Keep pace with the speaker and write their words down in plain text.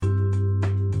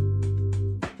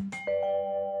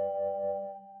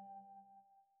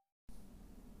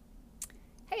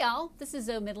y'all. This is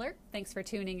Zoe Midler. Thanks for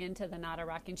tuning in to the Not a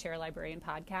Rocking Chair Librarian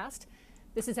podcast.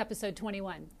 This is episode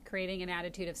 21, Creating an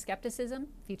Attitude of Skepticism,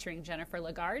 featuring Jennifer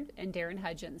Lagarde and Darren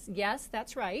Hudgens. Yes,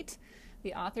 that's right.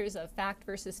 The authors of Fact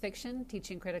versus Fiction,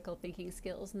 Teaching Critical Thinking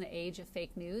Skills in the Age of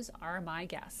Fake News are my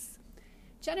guests.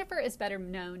 Jennifer is better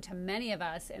known to many of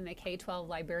us in the K-12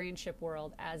 librarianship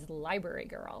world as Library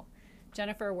Girl.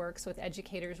 Jennifer works with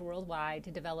educators worldwide to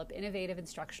develop innovative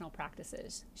instructional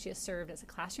practices. She has served as a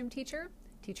classroom teacher,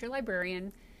 teacher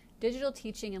librarian, digital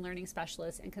teaching and learning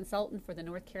specialist, and consultant for the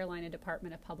North Carolina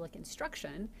Department of Public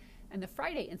Instruction and the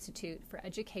Friday Institute for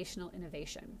Educational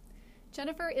Innovation.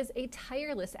 Jennifer is a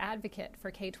tireless advocate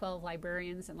for K-12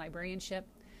 librarians and librarianship.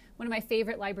 One of my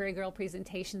favorite Library Girl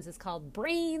presentations is called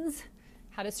Brains,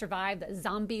 How to Survive the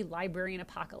Zombie Librarian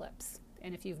Apocalypse.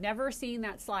 And if you've never seen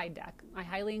that slide deck, I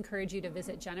highly encourage you to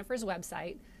visit Jennifer's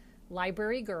website,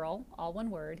 librarygirl, all one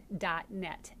word,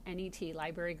 .net, N-E-T,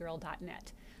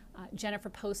 librarygirl.net. Jennifer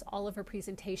posts all of her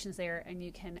presentations there, and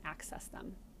you can access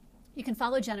them. You can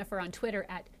follow Jennifer on Twitter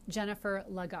at Jennifer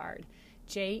Lagarde,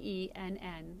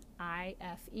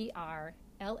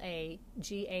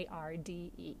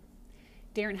 JenniferLagarde.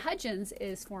 Darren Hudgens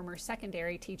is former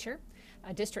secondary teacher,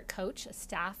 a district coach, a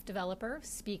staff developer,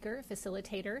 speaker,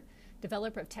 facilitator,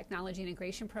 developer of technology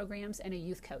integration programs, and a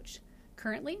youth coach.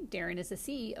 Currently, Darren is the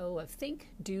CEO of Think,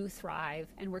 Do,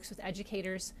 Thrive, and works with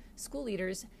educators, school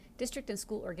leaders, district and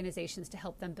school organizations to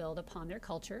help them build upon their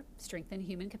culture, strengthen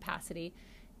human capacity,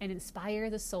 and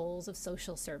inspire the souls of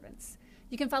social servants.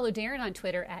 You can follow Darren on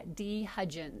Twitter at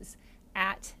DHudgens,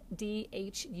 at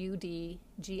DHUDGINS.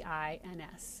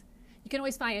 You can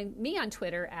always find me on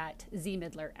Twitter at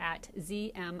ZMidler, at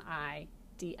ZMIDLER.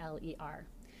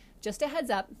 Just a heads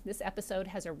up, this episode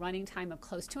has a running time of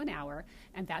close to an hour,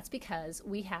 and that's because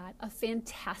we had a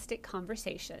fantastic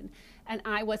conversation, and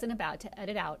I wasn't about to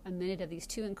edit out a minute of these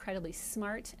two incredibly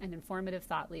smart and informative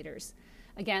thought leaders.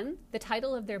 Again, the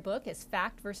title of their book is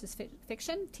Fact versus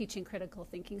Fiction, Teaching Critical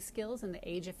Thinking Skills in the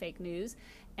Age of Fake News,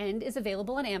 and is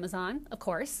available on Amazon, of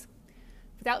course.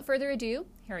 Without further ado,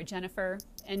 here are Jennifer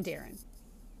and Darren.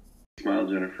 Smile,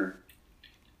 Jennifer.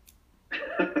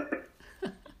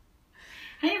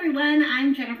 Hi everyone,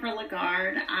 I'm Jennifer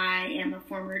Lagarde. I am a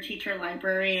former teacher,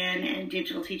 librarian, and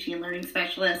digital teaching and learning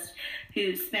specialist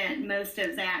who spent most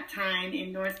of that time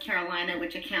in North Carolina,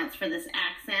 which accounts for this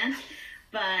accent.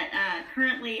 But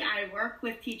currently I work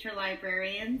with teacher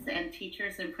librarians and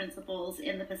teachers and principals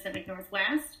in the Pacific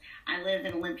Northwest. I live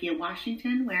in Olympia,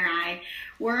 Washington, where I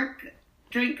work,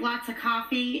 drink lots of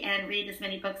coffee, and read as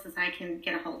many books as I can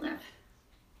get a hold of.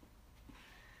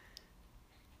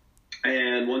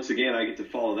 And once again, I get to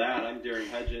follow that. I'm Darren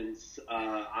Hudgens.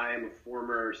 I am a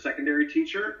former secondary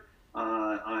teacher.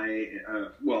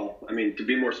 To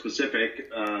be more specific,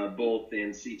 both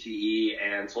in CTE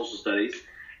and social studies.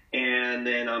 And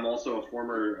then I'm also a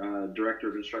former director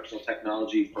of instructional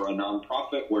technology for a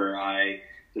nonprofit where I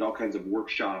did all kinds of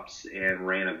workshops and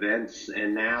ran events.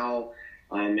 And now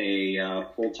I'm a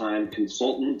full-time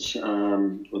consultant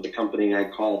with a company I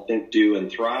call Think, Do,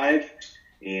 and Thrive.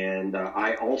 And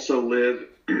I also live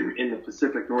in the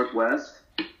Pacific Northwest,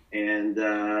 and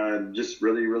just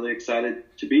really, really excited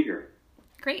to be here.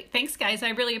 Great. Thanks, guys. I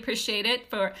really appreciate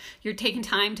it for your taking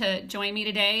time to join me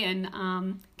today. And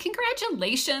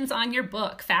congratulations on your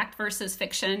book, Fact versus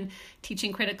Fiction,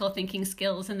 Teaching Critical Thinking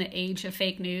Skills in the Age of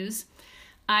Fake News.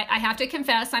 I have to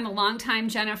confess, I'm a longtime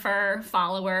Jennifer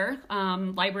follower,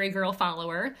 Library Girl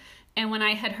follower. And when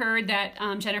I had heard that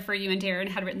Jennifer, you and Darren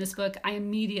had written this book, I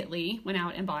immediately went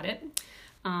out and bought it.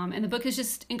 And the book is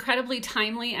just incredibly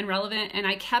timely and relevant. And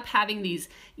I kept having these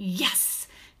yes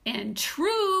and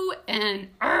true and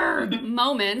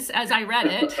moments as I read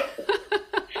it.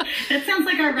 That sounds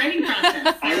like our writing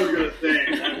process. I was going to say,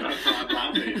 I'm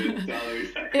laughing.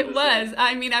 It was.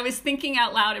 I mean, I was thinking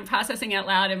out loud and processing out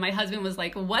loud, and my husband was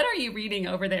like, what are you reading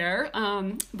over there?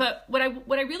 But what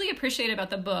I really appreciate about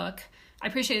the book, I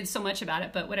appreciated so much about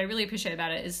it, but what I really appreciate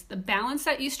about it is the balance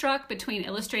that you struck between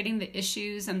illustrating the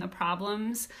issues and the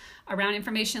problems around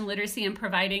information literacy and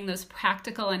providing those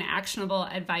practical and actionable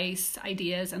advice,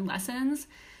 ideas, and lessons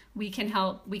we can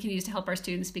use to help our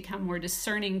students become more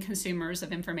discerning consumers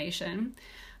of information.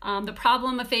 The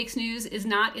problem of fake news is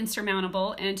not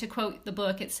insurmountable, and to quote the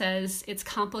book, it says, it's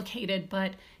complicated,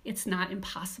 but it's not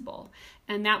impossible.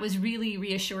 And that was really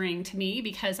reassuring to me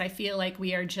because I feel like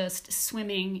we are just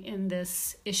swimming in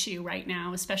this issue right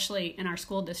now, especially in our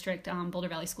school district, Boulder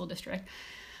Valley School District.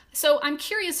 So I'm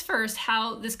curious first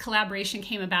how this collaboration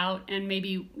came about, and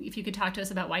maybe if you could talk to us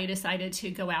about why you decided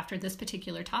to go after this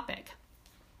particular topic.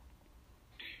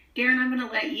 Darren, I'm going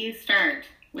to let you start.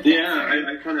 Yeah,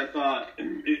 I kind of thought,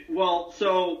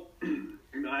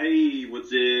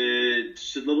 was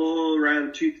a little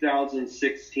around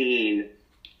 2016.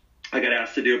 I got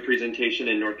asked to do a presentation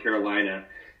in North Carolina.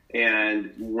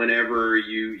 And whenever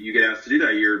you get asked to do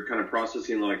that, you're kind of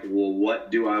processing like, well, what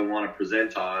do I want to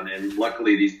present on? And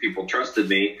luckily these people trusted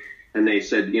me and they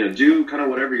said, do kind of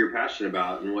whatever you're passionate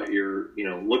about and what you're,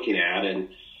 looking at. And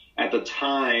at the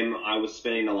time I was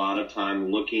spending a lot of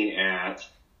time looking at,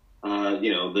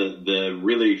 the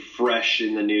really fresh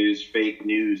in the news, fake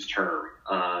news term.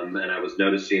 And I was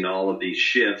noticing all of these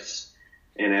shifts.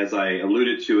 And as I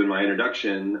alluded to in my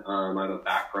introduction, I have a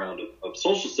background of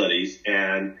social studies.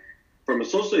 And from a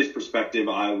social studies perspective,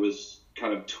 I was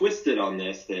kind of twisted on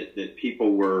this, that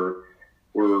people were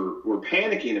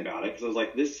panicking about it. Because I was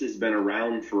like, this has been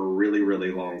around for a really,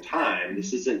 really long time.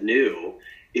 This isn't new.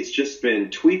 It's just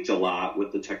been tweaked a lot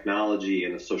with the technology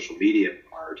and the social media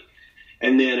part.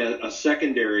 And then a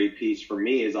secondary piece for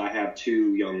me is I have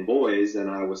 2 young boys, and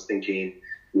I was thinking,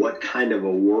 what kind of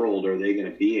a world are they going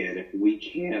to be in if we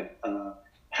can't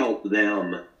help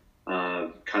them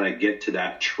kind of get to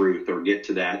that truth or get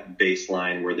to that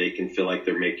baseline where they can feel like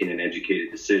they're making an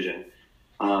educated decision?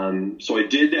 So I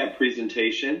did that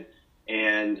presentation,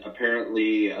 and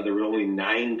apparently there were only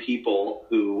 9 people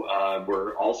who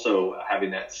were also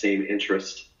having that same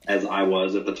interest as I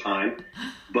was at the time.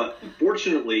 But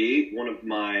fortunately, one of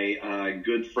my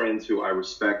good friends who I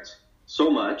respect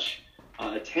so much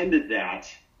attended that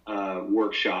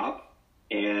workshop,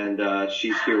 and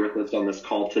she's here with us on this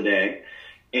call today.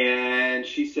 And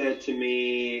she said to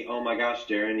me, oh my gosh,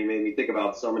 Darren, you made me think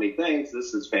about so many things.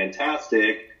 This is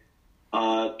fantastic.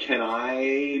 Can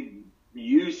I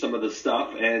use some of the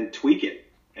stuff and tweak it?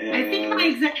 And I think my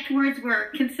exact words were,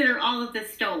 consider all of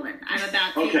this stolen. I'm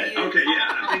about to use I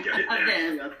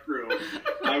think that's true.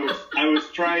 I was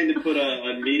trying to put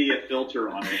a media filter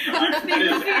on it. That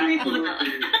is absolutely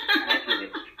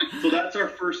accurate. So that's our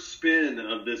first spin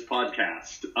of this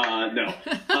podcast.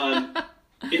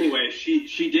 Anyway,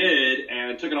 she did,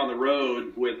 and took it on the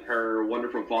road with her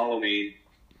wonderful following,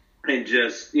 and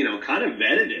just, kind of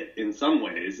vetted it in some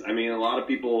ways. I mean, a lot of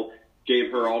people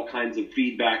gave her all kinds of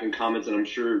feedback and comments, and I'm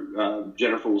sure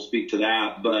Jennifer will speak to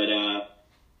that. But,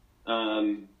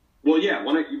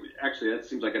 why don't you, actually, that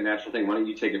seems like a natural thing. Why don't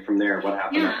you take it from there? What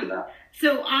happened after that?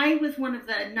 So I was one of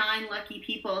the 9 lucky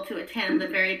people to attend the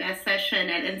very best session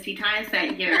at NC Times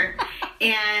that year.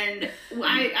 And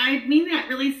I mean that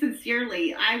really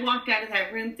sincerely. I walked out of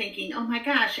that room thinking, oh my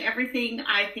gosh, everything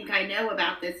I think I know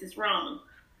about this is wrong.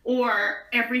 Or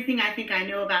everything I think I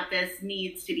know about this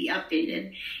needs to be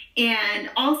updated.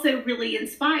 And also really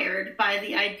inspired by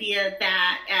the idea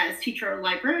that as teacher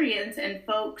librarians and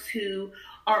folks who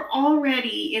are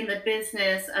already in the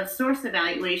business of source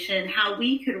evaluation, how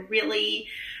we could really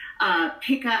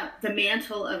pick up the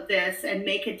mantle of this and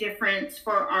make a difference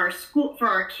for our school, for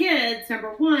our kids,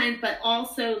 number one, but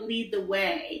also lead the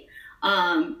way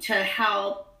to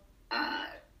help,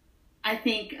 I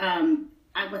think,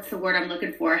 what's the word I'm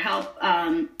looking for? Help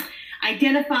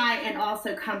identify and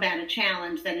also combat a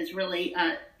challenge that is really,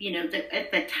 at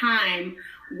the time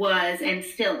was and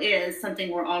still is something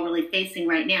we're all really facing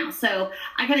right now. So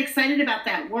I got excited about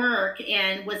that work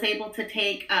and was able to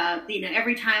take,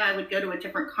 every time I would go to a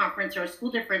different conference or a school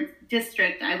different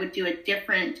district, I would do a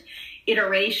different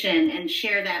iteration and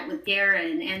share that with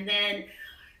Darren. And then,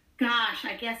 gosh,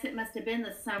 I guess it must have been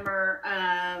the summer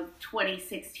of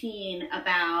 2016,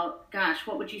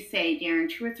 what would you say, Darren,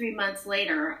 2 or 3 months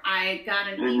later, I got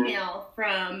an email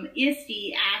from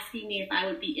ISTE asking me if I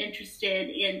would be interested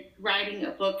in writing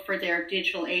a book for their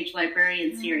Digital Age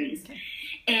Librarian series. Okay.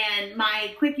 And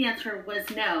my quick answer was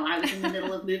no. I was in the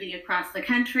middle of moving across the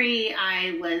country.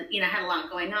 I was, had a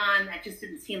lot going on. That just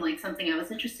didn't seem like something I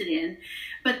was interested in.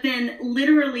 But then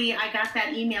literally I got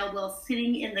that email while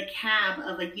sitting in the cab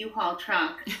of a U-Haul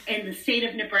truck in the state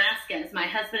of Nebraska as my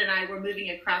husband and I were moving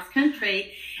across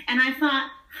country. And I thought,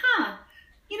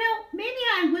 maybe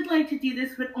I would like to do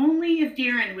this, but only if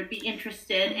Darren would be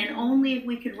interested and only if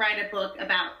we could write a book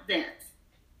about this.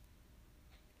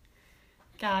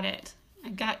 Got it. I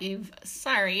got you.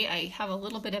 Sorry, I have a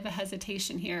little bit of a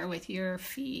hesitation here with your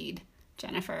feed,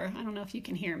 Jennifer. I don't know if you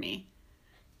can hear me.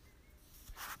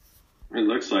 It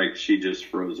looks like she just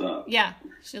froze up. Yeah,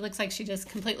 she looks like she just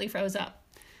completely froze up.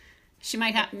 She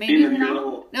might have maybe in the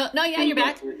middle. No, you're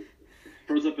back.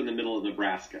 Froze up in the middle of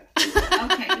Nebraska.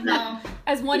 Okay, well,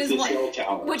 as one is one,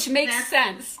 which makes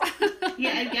sense.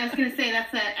 Yeah, I was going to say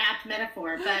that's an apt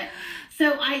metaphor, but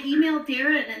so I emailed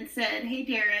Darren and said, "Hey,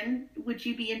 Darren, would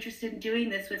you be interested in doing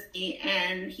this with me?"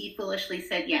 And he foolishly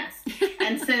said yes.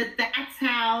 And so that's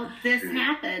how this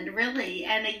happened, really.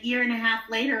 And a year and a half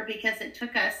later, because it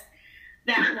took us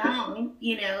that long,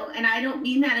 and I don't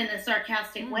mean that in a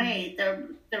sarcastic way.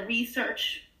 The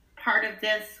research part of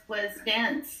this was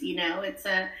dense,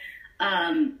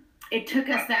 it took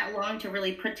us that long to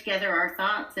really put together our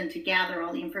thoughts and to gather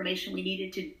all the information we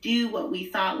needed to do what we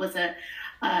thought was a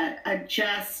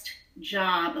just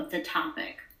job of the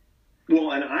topic.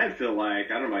 Well, and I feel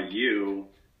like, I don't know about you,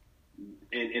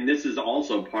 and this is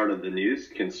also part of the news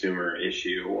consumer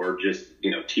issue, or just,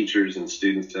 teachers and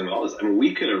students and all this. I mean,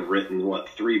 we could have written,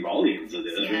 3 volumes of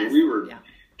this. Yes. I mean, we were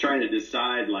trying to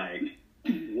decide,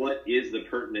 what is the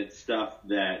pertinent stuff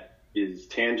that is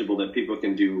tangible that people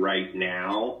can do right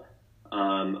now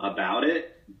about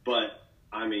it. But,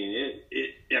 I mean,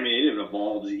 it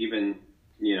evolves even,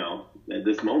 at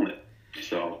this moment.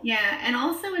 So yeah, and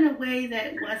also in a way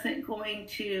that wasn't going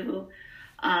to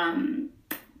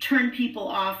turn people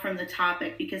off from the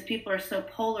topic, because people are so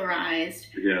polarized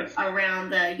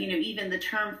around even the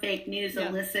term fake news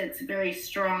elicits very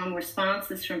strong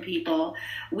responses from people.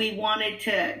 We wanted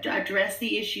to address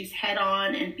the issues head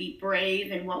on and be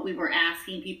brave in what we were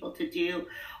asking people to do,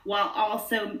 while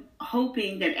also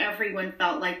hoping that everyone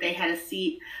felt like they had a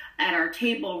seat at our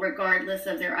table regardless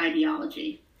of their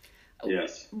ideology.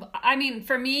 Yes. I mean,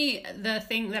 for me, the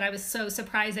thing that I was so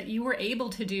surprised that you were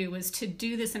able to do was to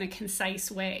do this in a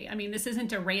concise way. I mean, this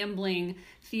isn't a rambling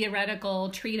theoretical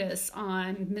treatise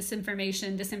on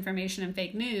misinformation, disinformation, and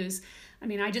fake news. I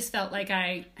mean, I just felt like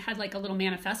I had a little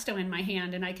manifesto in my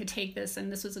hand, and I could take this,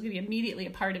 and this was going to be immediately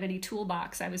a part of any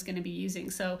toolbox I was going to be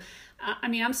using. So, I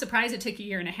mean, I'm surprised it took a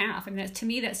year and a half. I mean, to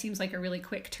me, that seems like a really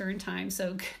quick turn time.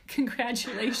 So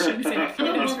congratulations.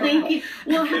 Well, thank you.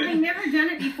 Well, having never done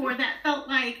it before, that felt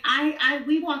like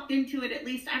we walked into it, at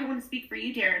least, I don't want to speak for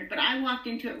you, Darren, but I walked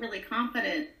into it really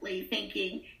confidently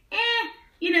thinking,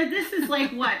 this is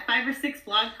 5 or 6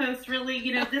 blog posts, really,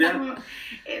 this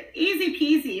easy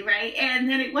peasy, right? And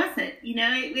then it wasn't,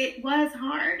 it was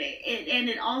hard. And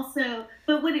it also,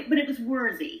 but it was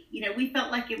worthy. We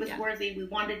felt like it was worthy. We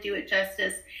wanted to do it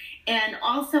justice. And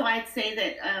also I'd say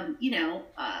that,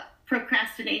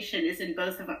 procrastination is in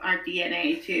both of our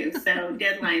DNA too. So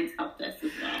deadlines helped us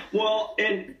as well. Well,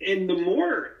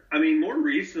 and more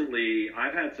recently,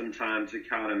 I've had some time to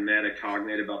kind of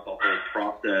metacognate about the whole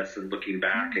process and looking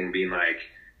back and being like,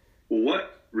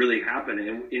 what really happened?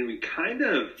 And we kind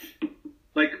of,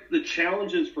 the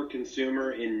challenges for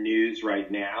consumer in news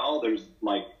right now, there's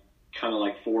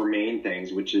 4 main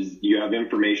things, which is you have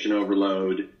information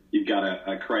overload, you've got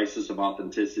a crisis of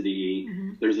authenticity,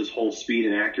 there's this whole speed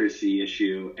and accuracy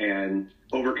issue, and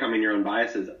overcoming your own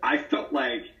biases. I felt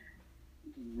like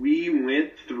we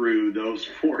went through those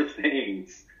 4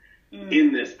 things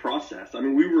in this process. I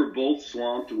mean, we were both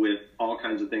swamped with all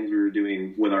kinds of things we were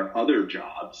doing with our other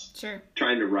jobs,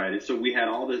 trying to write it. So we had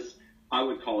all this, I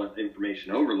would call it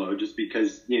information overload, just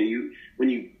because, when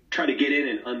you try to get in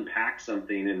and unpack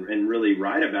something and really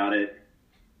write about it,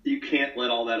 you can't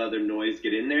let all that other noise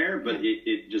get in there, but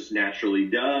it just naturally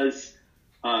does.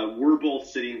 We're both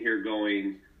sitting here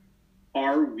going,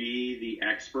 are we the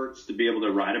experts to be able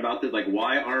to write about this?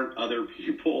 Why aren't other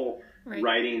people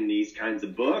writing these kinds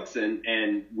of books?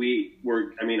 And we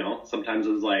were, sometimes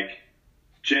it was like,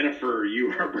 Jennifer,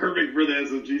 you are perfect for this.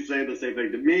 And she's saying the same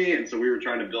thing to me. And so we were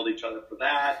trying to build each other for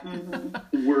that.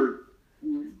 We're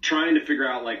trying to figure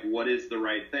out what is the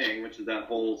right thing, which is that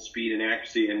whole speed and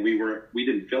accuracy. And we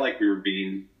didn't feel like we were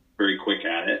being very quick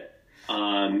at it.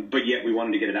 But yet we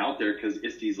wanted to get it out there because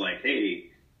ISTE's like, hey,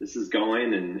 this is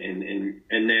going.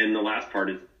 And then the last part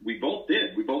is we both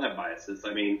have biases.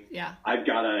 I mean, I've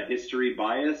got a history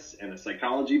bias and a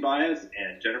psychology bias,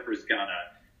 and Jennifer's got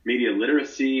a media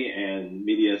literacy and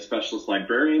media specialist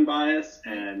librarian bias.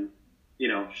 And,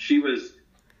 she was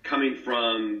coming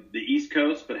from the East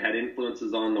Coast, but had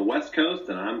influences on the West Coast,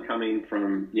 and I'm coming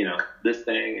from, this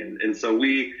thing. And so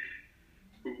we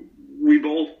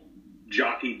both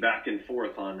jockeyed back and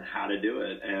forth on how to do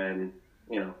it. And,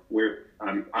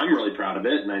 I'm really proud of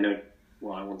it. And I know,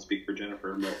 I won't speak for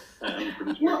Jennifer, but I'm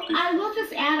pretty sure. Well, I will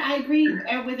just add, I agree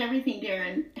with everything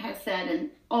Darren has said and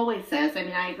always says. I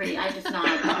mean, I agree. I just nod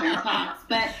when he talks,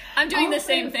 but I'm doing the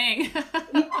same thing.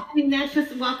 That's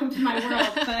just welcome to my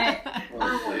world. But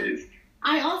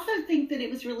I also think that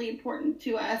it was really important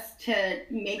to us to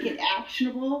make it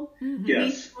actionable.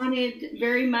 Yes. We wanted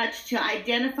very much to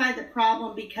identify the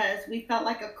problem because we felt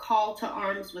like a call to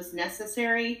arms was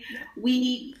necessary.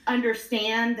 We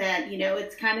understand that,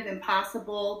 it's kind of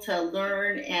impossible to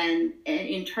learn and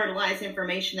internalize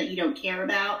information that you don't care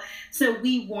about. So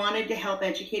we wanted to help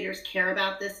educators care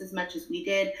about this as much as we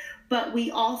did. But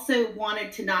we also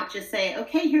wanted to not just say,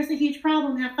 okay, here's a huge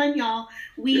problem. Have fun, y'all.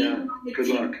 We wanted good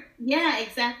luck. Yeah,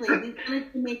 exactly. exactly. We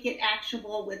wanted to make it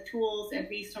actionable with tools and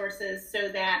resources so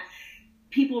that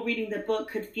people reading the book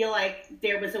could feel like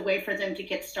there was a way for them to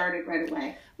get started right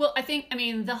away. Well, I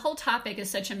mean, the whole topic is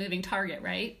such a moving target,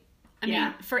 right? I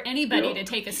mean, for anybody to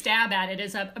take a stab at it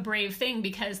is a brave thing,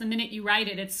 because the minute you write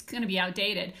it, it's going to be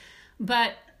outdated.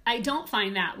 But I don't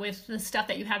find that with the stuff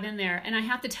that you have in there. And I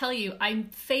have to tell you, I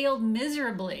failed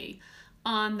miserably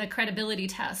on the credibility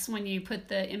tests when you put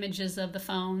the images of the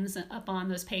phones up on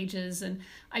those pages. And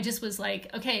I just was like,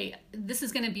 okay, this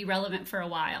is going to be relevant for a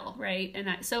while, right? And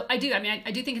I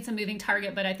do think it's a moving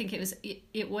target, but I think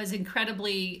it was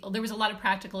incredibly, there was a lot of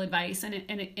practical advice, and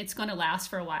it's going to last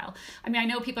for a while. I mean, I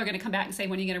know people are going to come back and say,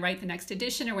 when are you going to write the next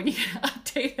edition, or when are you going to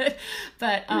update it?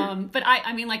 But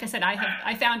I mean, like I said,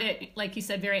 I found it, like you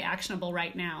said, very actionable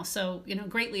right now. So,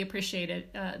 greatly appreciated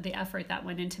the effort that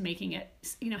went into making it,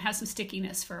 have some stickiness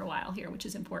for a while here, which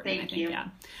is important. Thank you.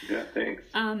 Yeah, thanks.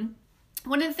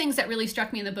 One of the things that really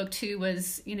struck me in the book too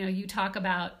was, you talk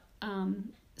about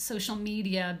social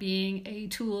media being a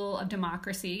tool of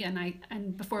democracy,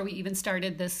 and before we even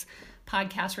started this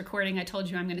podcast recording, I told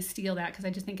you I'm going to steal that because I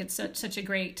just think it's such a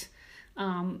great.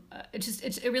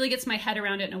 It really gets my head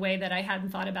around it in a way that I hadn't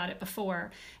thought about it before.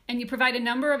 And you provide a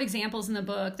number of examples in the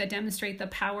book that demonstrate the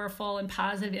powerful and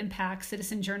positive impact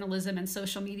citizen journalism and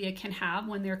social media can have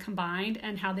when they're combined,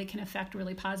 and how they can affect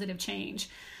really positive change.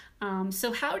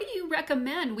 So how do you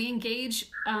recommend we engage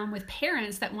with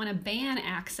parents that want to ban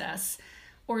access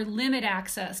or limit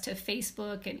access to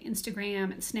Facebook and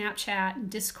Instagram and Snapchat and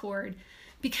Discord,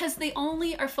 because they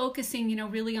only are focusing,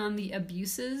 really on the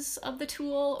abuses of the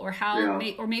tool, or how,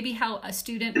 or maybe how a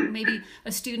student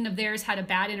of theirs had a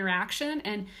bad interaction,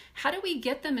 and how do we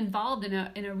get them involved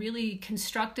in a really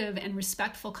constructive and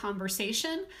respectful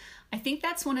conversation? I think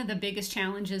that's one of the biggest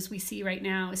challenges we see right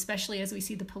now, especially as we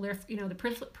see the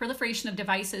proliferation of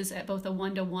devices at both a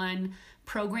one-to-one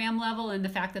program level, and the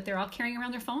fact that they're all carrying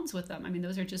around their phones with them. I mean,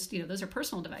 those are just, those are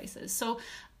personal devices. So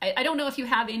I don't know if you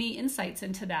have any insights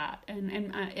into that,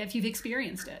 and if you've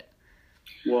experienced it.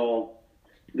 Well,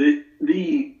 the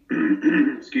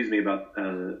excuse me about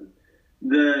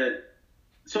the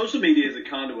social media is a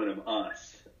conduit of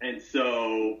us, and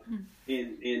so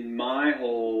in my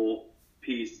whole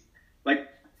piece, like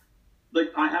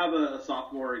I have a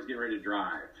sophomore who's getting ready to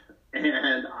drive,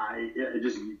 and I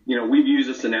just, we've used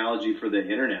this analogy for the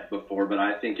internet before, but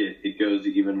I think it goes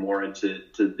even more into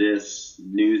this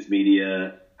news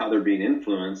media, how they're being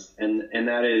influenced, and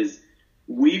that is,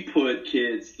 we put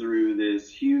kids through this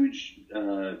huge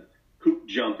hoop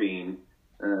jumping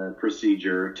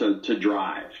procedure to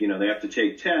drive. They have to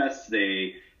take tests,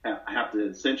 they have to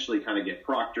essentially kind of get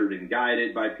proctored and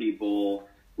guided by people.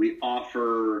 We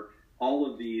offer all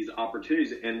of these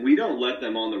opportunities, and we don't let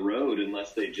them on the road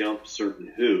unless they jump certain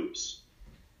hoops.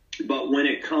 But when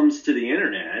it comes to the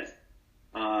internet,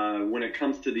 when it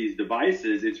comes to these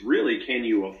devices, it's really, can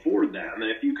you afford them?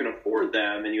 And if you can afford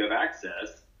them and you have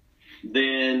access,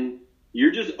 then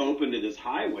you're just open to this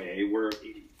highway where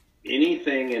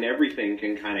anything and everything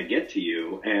can kind of get to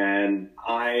you. And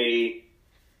I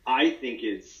think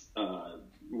it's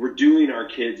we're doing our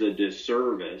kids a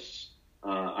disservice.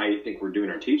 I think we're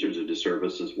doing our teachers a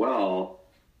disservice as well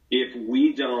if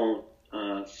we don't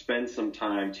spend some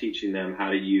time teaching them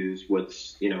how to use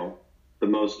what's, the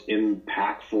most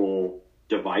impactful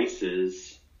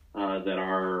devices that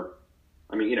are,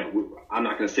 I'm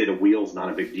not going to say the wheel's not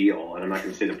a big deal, and I'm not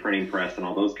going to say the printing press and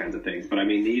all those kinds of things, but I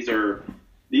mean, these are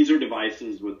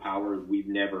devices with power we've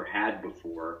never had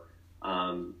before.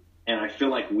 And I feel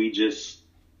like we just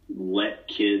let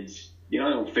kids,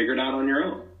 figure it out on your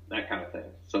own. That kind of thing.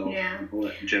 So I'll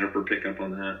let Jennifer pick up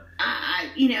on that.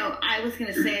 I was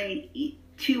going to say,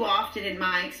 too often in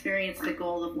my experience, the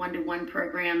goal of one-to-one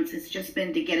programs has just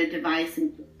been to get a device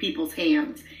in people's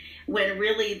hands, when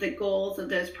really the goals of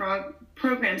those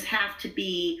programs have to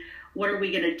be, what are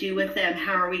we going to do with them?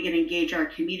 How are we going to engage our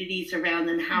communities around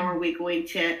them? How are we going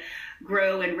to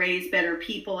grow and raise better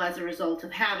people as a result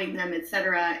of having them, et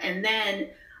cetera? And then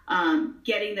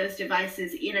getting those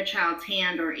devices in a child's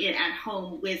hand or at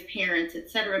home with parents, et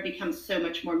cetera, becomes so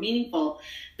much more meaningful.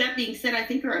 That being said, I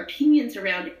think our opinions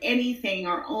around anything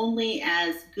are only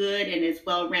as good and as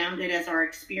well-rounded as our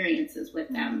experiences with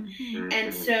them. Mm-hmm.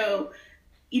 And so,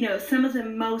 some of the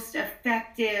most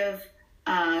effective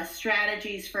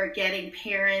strategies for getting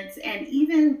parents and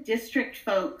even district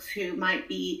folks who might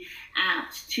be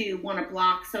apt to want to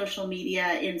block social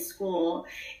media in school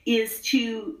is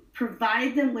to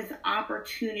provide them with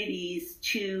opportunities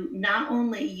to not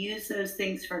only use those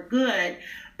things for good,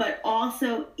 but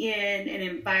also in an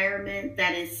environment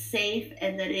that is safe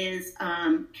and that is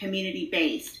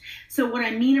community-based. So what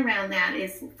I mean around that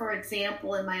is, for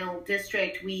example, in my old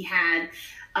district, we had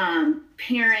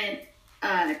parent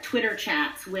Twitter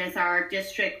chats with our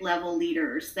district level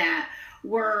leaders that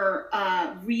were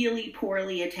really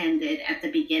poorly attended at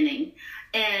the beginning.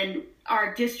 And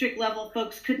our district level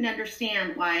folks couldn't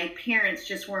understand why parents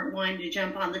just weren't wanting to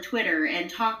jump on the Twitter and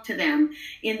talk to them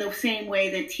in the same way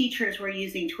that teachers were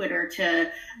using Twitter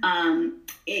to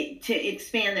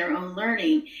expand their own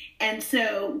learning. And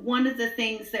so one of the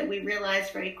things that we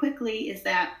realized very quickly is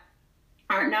that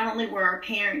not only were our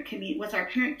parent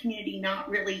community not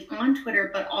really on Twitter,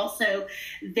 but also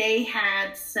they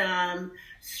had some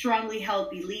strongly held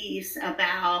beliefs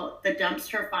about the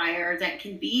dumpster fire that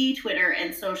can be Twitter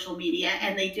and social media,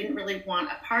 and they didn't really want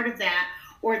a part of that,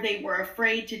 or they were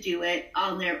afraid to do it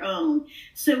on their own.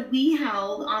 So we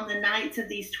held on the nights of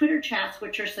these Twitter chats,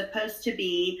 which are supposed to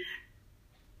be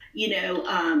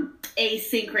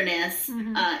asynchronous,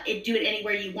 do it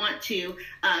anywhere you want to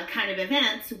kind of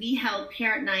events. We held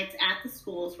parent nights at the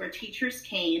schools where teachers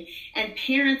came and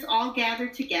parents all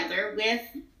gathered together with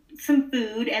some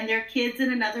food and their kids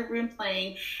in another room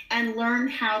playing and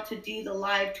learned how to do the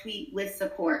live tweet with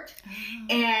support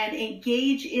and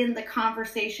engage in the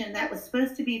conversation that was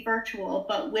supposed to be virtual,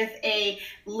 but with a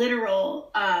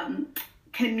literal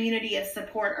community of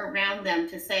support around them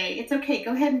to say, it's okay,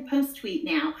 go ahead and post tweet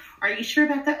now. Are you sure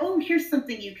about that? Oh, here's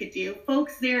something you could do.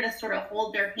 Folks there to sort of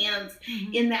hold their hands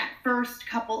in that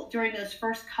during those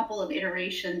first couple of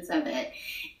iterations of it.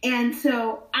 And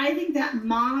so I think that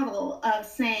model of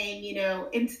saying,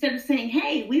 instead of saying,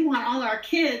 hey, we want all our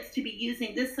kids to be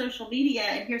using this social media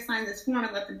and here, sign this form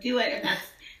and let them do it. And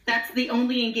that's the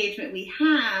only engagement we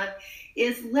have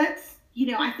is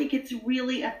I think it's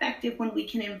really effective when we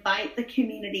can invite the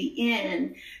community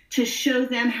in to show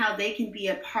them how they can be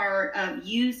a part of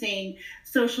using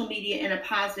social media in a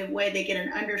positive way. They get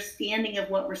an understanding of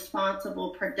what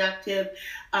responsible, productive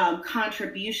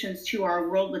contributions to our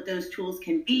world with those tools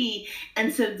can be.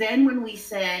 And so then when we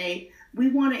say, we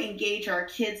want to engage our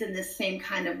kids in this same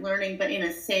kind of learning, but in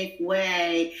a safe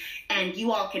way, and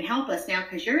you all can help us now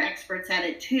because you're experts at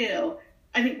it too,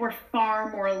 I think we're far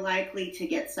more likely to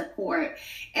get support.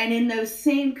 And in those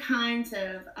same kinds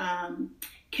of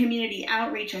community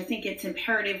outreach, I think it's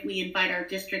imperative we invite our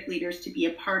district leaders to be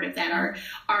a part of that.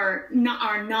 Our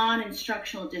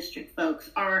non-instructional district folks,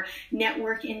 our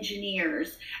network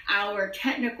engineers, our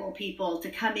technical people to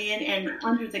come in and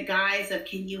under the guise of,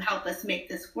 can you help us make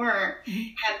this work,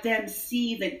 have them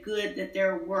see the good that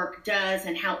their work does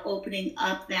and how opening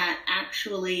up that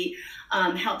actually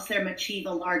helps them achieve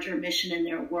a larger mission in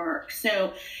their work.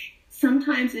 So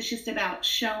sometimes it's just about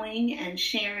showing and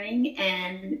sharing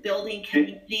and building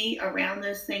community around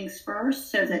those things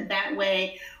first, so that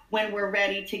way, when we're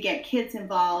ready to get kids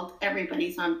involved,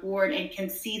 everybody's on board and can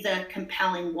see the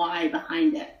compelling why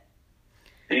behind it.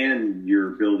 And you're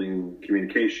building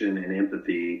communication and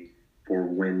empathy for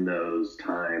when those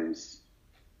times,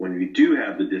 when we do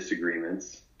have the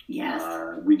disagreements, yes,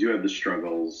 we do have the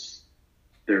struggles.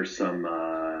 There's some,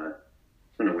 I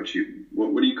don't know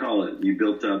what do you call it? You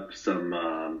built up some.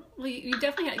 Well, you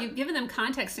definitely you've given them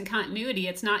context and continuity.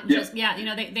 It's not just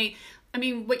they. I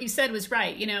mean, what you said was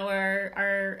right.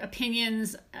 Our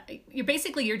opinions.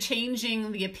 You're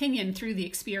changing the opinion through the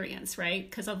experience, right?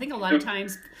 Because I think a lot of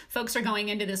times folks are going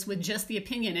into this with just the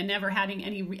opinion and never having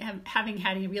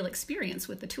had any real experience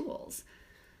with the tools.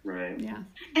 Right. Yeah.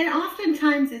 And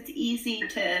oftentimes it's easy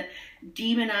to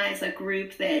demonize a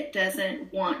group that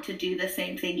doesn't want to do the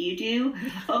same thing you do.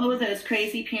 Oh, those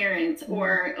crazy parents,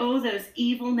 or oh, those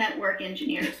evil network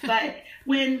engineers. But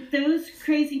when those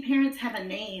crazy parents have a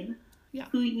name,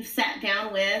 who you sat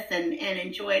down with and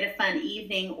enjoyed a fun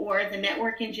evening, or the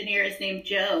network engineer is named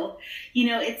Joe,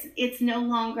 it's no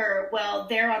longer, well,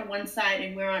 they're on one side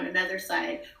and we're on another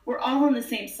side. We're all on the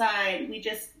same side. We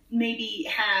just maybe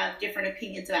have different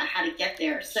opinions about how to get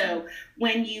there. So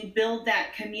when you build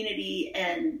that community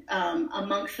and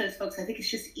amongst those folks, I think it's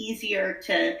just easier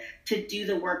to do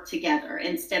the work together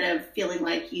instead of feeling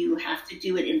like you have to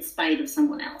do it in spite of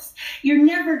someone else. You're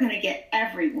never going to get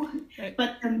everyone,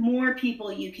 but the more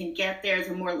people you can get there,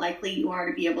 the more likely you are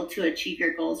to be able to achieve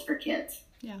your goals for kids.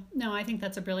 Yeah, no, I think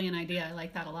that's a brilliant idea. I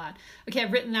like that a lot. Okay,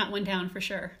 I've written that one down for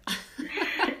sure.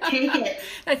 Take it.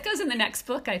 That goes in the next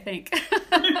book, I think.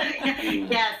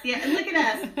 Yes, yeah. Look at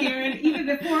us, Karen. Even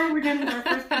before we're done with our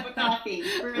first cup of coffee.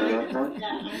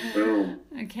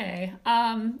 Okay.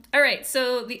 All right.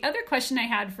 So the other question I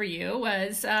had for you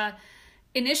was,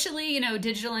 initially,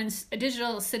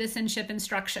 digital citizenship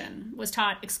instruction was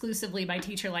taught exclusively by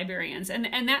teacher librarians.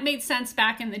 And that made sense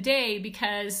back in the day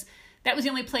because that was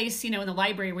the only place, in the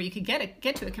library where you could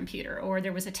get to a computer, or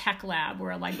there was a tech lab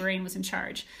where a librarian was in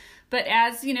charge. But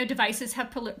as, devices have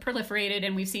proliferated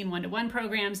and we've seen one-to-one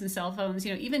programs and cell phones,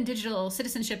 even digital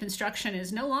citizenship instruction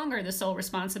is no longer the sole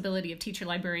responsibility of teacher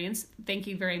librarians. Thank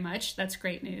you very much. That's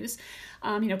great news.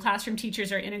 Classroom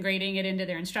teachers are integrating it into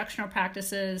their instructional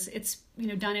practices. It's,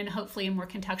 done in hopefully a more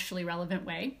contextually relevant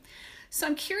way. So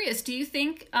I'm curious, do you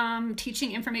think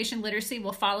teaching information literacy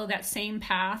will follow that same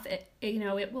path?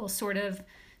 It will sort of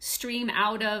stream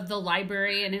out of the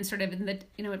library and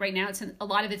right now a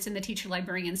lot of it's in the teacher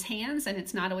librarian's hands and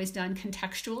it's not always done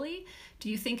contextually. Do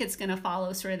you think it's going to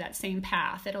follow sort of that same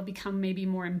path? It'll become maybe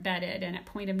more embedded and at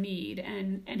point of need.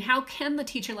 And how can the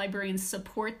teacher librarians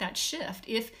support that shift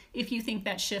if you think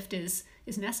that shift is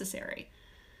necessary?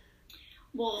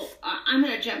 Well, I'm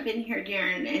going to jump in here,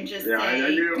 Darren, and just say... I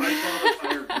knew. I saw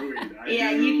the fire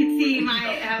brewing. You can see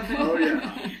my... Oh,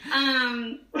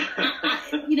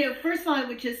 yeah. First of all,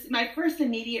 my first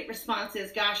immediate response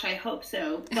is, gosh, I hope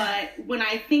so. But when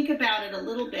I think about it a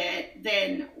little bit,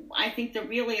 then I think the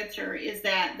real answer is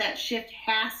that shift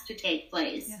has to take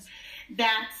place. Yes.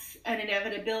 That's an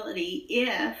inevitability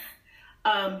if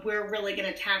we're really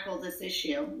going to tackle this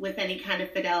issue with any kind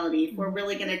of fidelity. If we're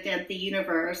really going to dent the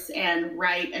universe and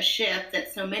right a ship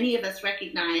that so many of us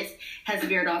recognize has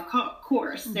veered off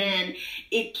course, then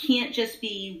it can't just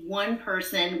be one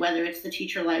person, whether it's the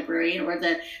teacher librarian or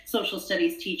the social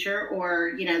studies teacher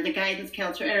or, the guidance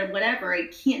counselor or whatever.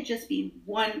 It can't just be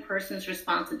one person's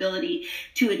responsibility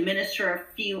to administer a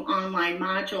few online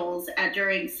modules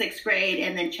during 6th grade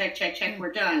and then check,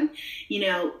 we're done.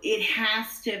 It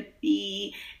has to be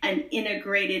an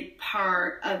integrated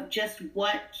part of just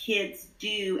what kids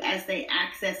do as they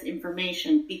access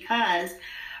information, because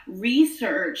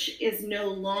research is no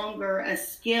longer a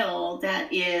skill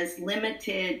that is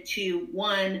limited to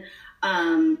one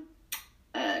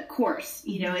course.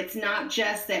 It's not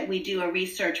just that we do a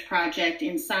research project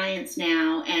in science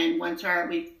now and once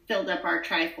we've filled up our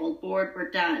trifold board,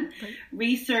 we're done. Right.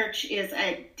 Research is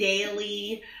a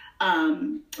daily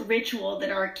ritual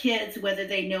that our kids, whether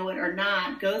they know it or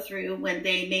not, go through when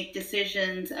they make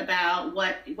decisions about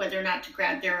whether or not to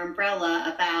grab their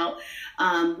umbrella, about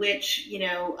which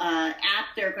app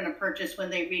they're going to purchase when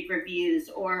they read reviews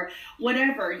or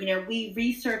whatever. We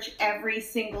research every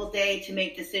single day to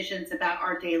make decisions about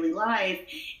our daily life,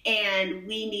 and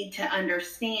we need to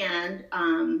understand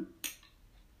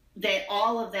that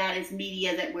all of that is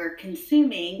media that we're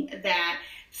consuming, that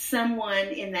someone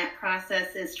in that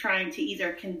process is trying to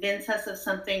either convince us of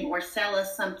something or sell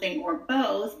us something or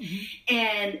both. Mm-hmm.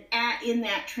 And in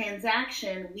that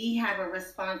transaction, we have a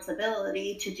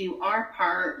responsibility to do our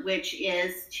part, which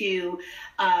is to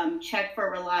check for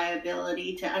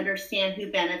reliability, to understand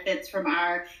who benefits from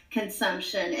our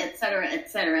consumption, et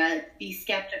cetera, be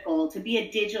skeptical, to be a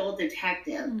digital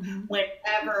detective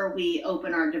whenever we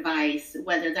open our device,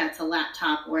 whether that's a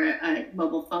laptop or a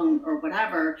mobile phone or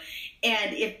whatever.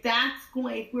 And if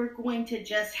we're going to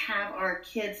just have our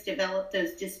kids develop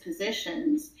those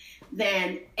dispositions,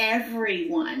 then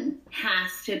everyone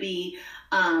has to be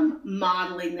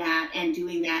modeling that and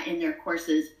doing that in their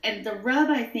courses. And the rub,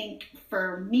 I think,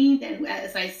 for me, then,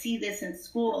 as I see this in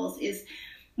schools, is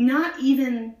not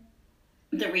even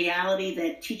the reality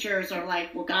that teachers are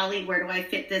like, well, golly, where do I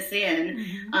fit this in,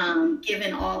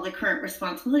 given all the current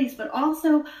responsibilities? But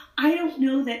also, I don't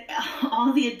know that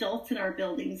all the adults in our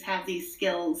buildings have these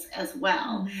skills as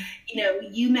well.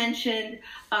 You mentioned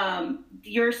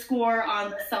your score on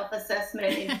the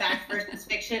self-assessment in fact versus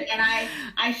fiction, and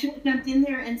I should have jumped in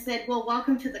there and said, well,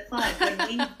 welcome to the club. When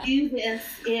we do this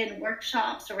in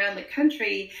workshops around the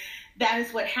country, that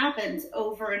is what happens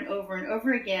over and over and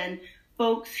over again.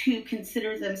 Folks who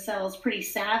consider themselves pretty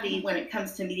savvy when it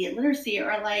comes to media literacy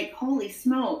are like, holy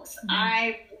smokes,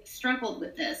 I struggled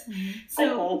with this.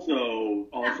 So also,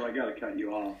 I got to cut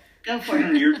you off. Go for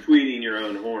it. You're tweeting your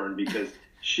own horn because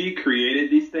she created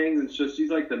these things, and so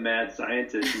she's like the mad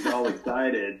scientist. She's all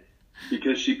excited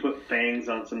because she put fangs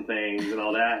on some things and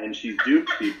all that, and she's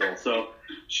duped people. So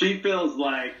she feels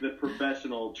like the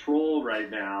professional troll right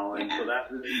now, and so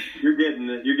that you're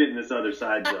getting this other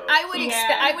side though.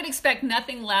 I would expect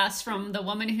nothing less from the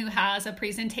woman who has a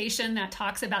presentation that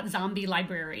talks about zombie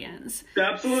librarians.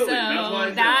 Absolutely.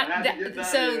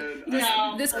 So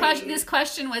that's why this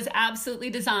question was absolutely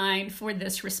designed for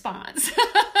this response.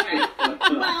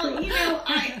 Well,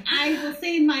 I will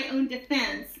say in my own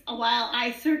defense, while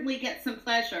I certainly get some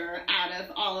pleasure out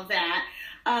of all of that,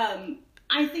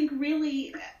 I think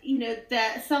really,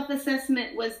 the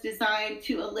self-assessment was designed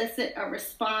to elicit a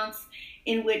response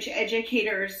in which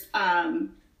educators,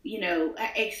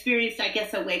 experienced, I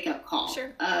guess, a wake-up call.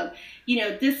 Sure. Of,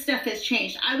 this stuff has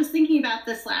changed. I was thinking about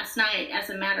this last night, as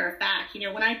a matter of fact.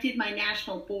 When I did my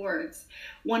national boards,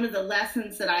 one of the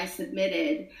lessons that I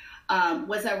submitted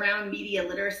was around media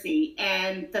literacy.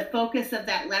 And the focus of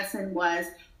that lesson was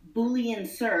Boolean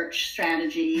search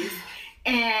strategies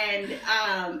and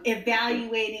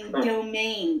evaluating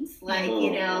domains,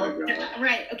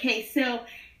 right. Okay. So,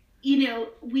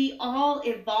 we all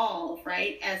evolve,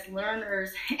 right, as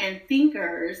learners and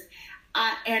thinkers.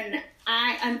 And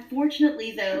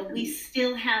unfortunately, though, we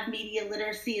still have media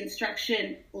literacy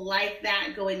instruction like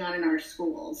that going on in our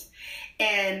schools.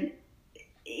 And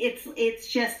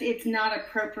it's not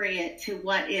appropriate to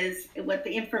what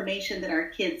the information that our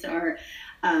kids are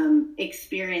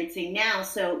experiencing now.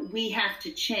 So we have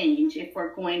to change if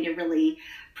we're going to really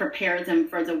prepare them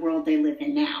for the world they live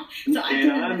in now. So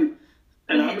I'm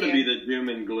going to be the doom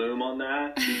and gloom on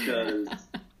that, because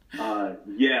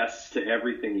yes to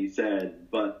everything he said,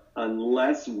 but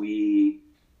unless we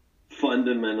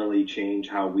fundamentally change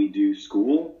how we do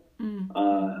school,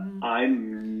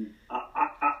 I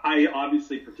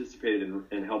obviously participated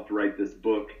and helped write this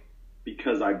book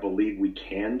because I believe we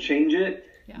can change it.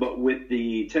 Yeah. But with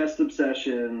the test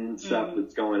obsession stuff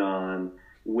that's going on,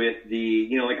 with the,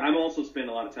 I'm also spending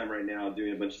a lot of time right now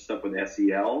doing a bunch of stuff with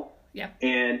SEL. Yeah.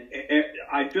 And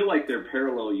I feel like they're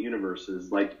parallel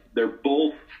universes. Like, they're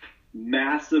both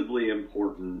massively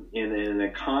important in an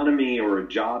economy or a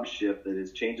job shift that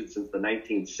has changed since the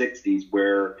 1960s,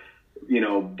 where,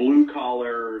 blue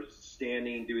collar,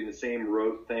 standing, doing the same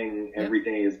rote thing every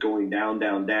day is going down,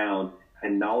 down, down,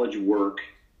 and knowledge work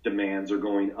demands are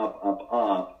going up, up,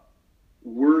 up.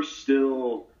 We're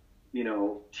still,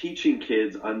 teaching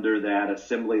kids under that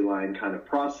assembly line kind of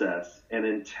process. And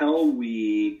until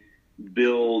we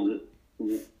build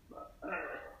an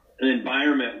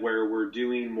environment where we're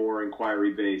doing more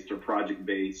inquiry-based or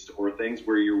project-based, or things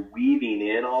where you're weaving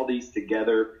in all these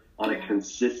together on a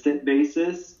consistent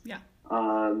basis,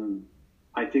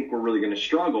 I think we're really going to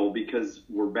struggle, because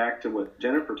we're back to what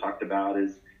Jennifer talked about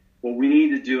is, well, we need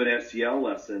to do an SEL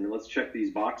lesson. Let's check these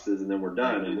boxes and then we're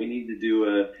done. And we need to do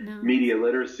a media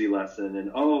literacy lesson.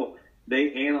 And,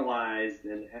 they analyzed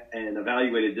and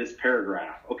evaluated this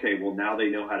paragraph. Okay, well, now they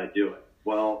know how to do it.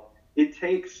 Well, it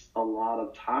takes a lot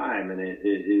of time. And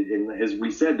and as we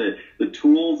said, the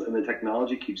tools and the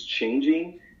technology keeps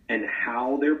changing, and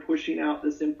how they're pushing out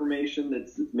this information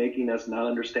that's making us not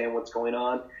understand what's going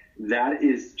on, that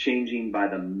is changing by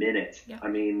the minute. Yeah. I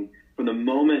mean, from the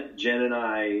moment Jen and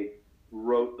I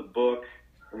wrote the book,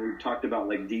 and we've talked about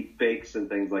like deep fakes and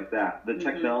things like that, the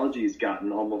technology has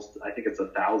gotten almost, I think it's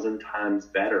 1,000 times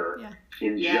better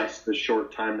in just the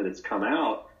short time that it's come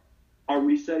out. Are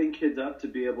we setting kids up to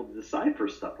be able to decipher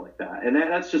stuff like that? And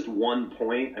that's just one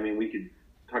point. I mean, we could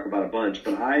talk about a bunch,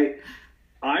 but I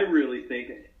really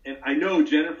think, and I know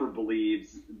Jennifer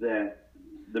believes, that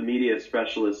the media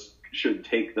specialists should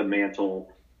take the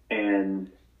mantle,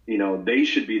 and they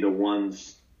should be the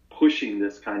ones pushing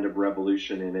this kind of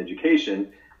revolution in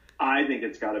education. I think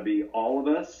it's got to be all of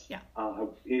us. Yeah.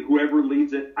 Whoever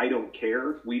leads it, I don't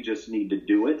care. We just need to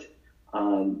do it.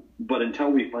 But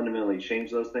until we fundamentally change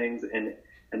those things, and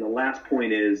the last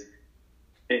point is,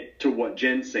 to what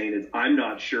Jen's saying, is I'm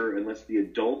not sure unless the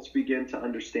adults begin to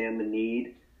understand the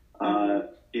need,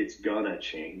 it's gonna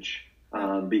change.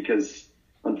 Because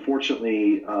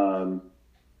unfortunately,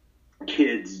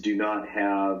 kids do not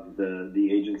have the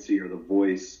agency or the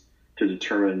voice to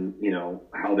determine,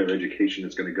 how their education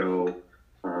is going to go.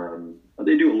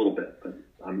 They do a little bit, but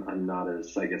I'm not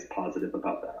as, I guess, positive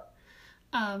about that.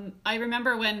 I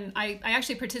remember when I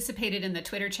actually participated in the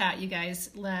Twitter chat you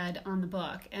guys led on the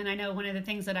book. And I know one of the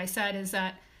things that I said is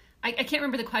that I can't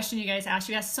remember the question you guys asked.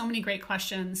 You asked so many great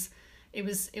questions. It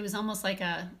was almost like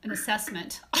an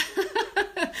assessment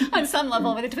on some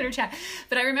level with a Twitter chat.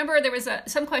 But I remember there was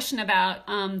some question about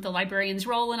the librarian's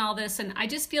role in all this. And I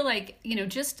just feel like,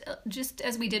 just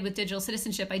as we did with digital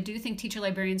citizenship, I do think teacher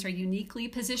librarians are uniquely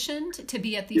positioned to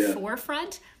be at the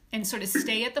forefront and sort of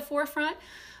stay at the forefront.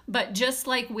 But just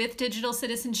like with digital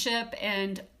citizenship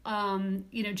and,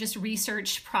 just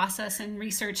research process and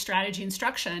research strategy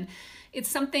instruction, it's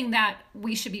something that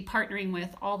we should be partnering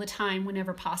with all the time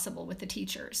whenever possible with the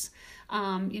teachers,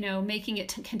 making it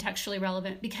contextually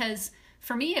relevant. Because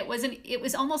for me, it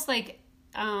was almost like,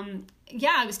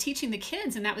 I was teaching the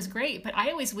kids and that was great, but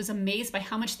I always was amazed by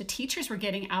how much the teachers were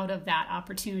getting out of that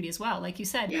opportunity as well. Like you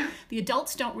said, the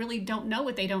adults don't know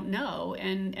what they don't know.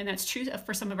 And that's true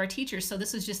for some of our teachers. So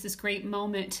this was just this great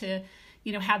moment to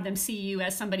have them see you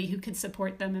as somebody who could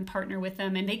support them and partner with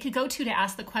them, and they could go to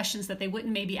ask the questions that they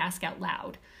wouldn't maybe ask out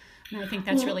loud. And I think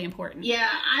that's really important. Yeah,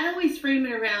 I always frame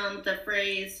it around the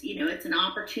phrase, it's an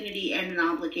opportunity and an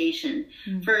obligation.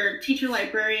 Mm-hmm. For teacher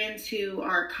librarians who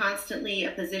are constantly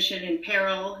a position in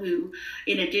peril, who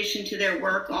in addition to their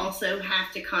work also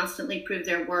have to constantly prove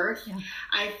their worth,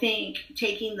 I think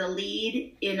taking the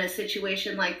lead in a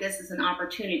situation like this is an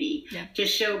opportunity to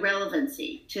show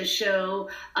relevancy, to show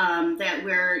that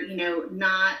we're,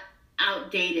 not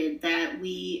outdated, that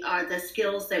the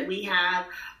skills that we have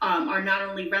are not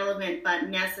only relevant but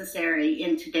necessary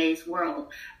in today's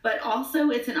world. But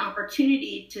also it's an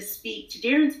opportunity to speak to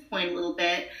Darren's point a little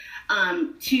bit,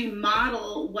 to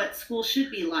model what school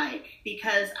should be like,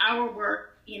 because our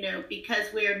work,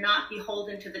 because we are not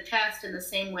beholden to the test in the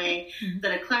same way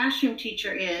that a classroom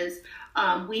teacher is,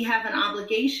 we have an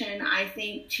obligation, I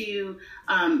think, to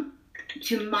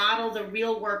model the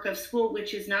real work of school,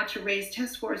 which is not to raise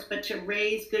test scores, but to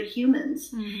raise good humans.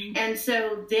 Mm-hmm. And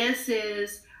so this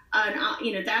is,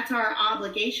 that's our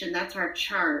obligation, that's our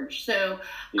charge. So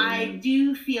I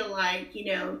do feel like,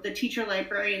 the teacher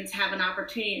librarians have an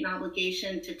opportunity and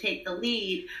obligation to take the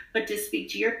lead, but to speak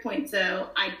to your point, Zoe,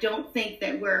 I don't think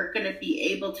that we're going to be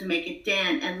able to make a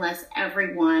dent unless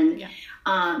everyone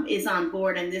is on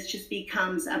board, and this just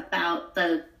becomes about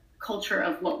the culture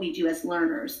of what we do as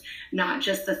learners, not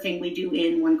just the thing we do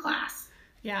in one class.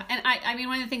 Yeah. And I mean,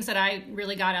 one of the things that I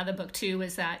really got out of the book too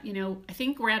is that, I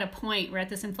think we're at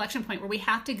this inflection point where we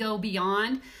have to go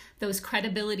beyond those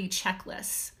credibility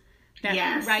checklists.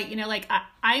 That, right.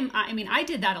 I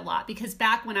did that a lot because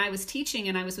back when I was teaching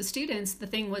and I was with students, the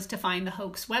thing was to find the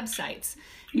hoax websites.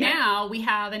 Yeah. Now we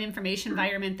have an information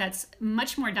environment that's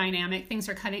much more dynamic. Things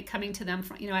are coming to them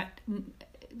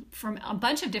from a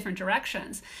bunch of different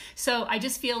directions. So I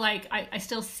just feel like I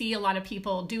still see a lot of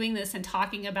people doing this and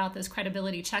talking about this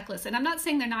credibility checklist. And I'm not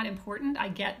saying they're not important. I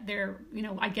get their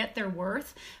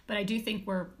worth, but I do think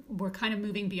we're kind of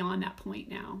moving beyond that point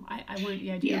now. Do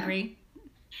you agree?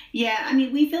 Yeah,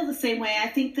 we feel the same way. I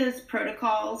think those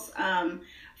protocols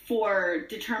for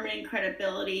determining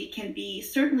credibility can be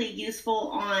certainly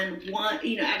useful on one,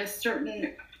 at a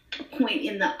certain point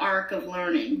in the arc of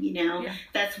learning,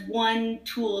 that's one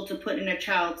tool to put in a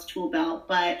child's tool belt,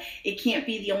 but it can't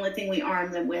be the only thing we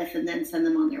arm them with and then send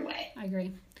them on their way. I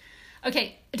agree.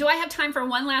 Okay. Do I have time for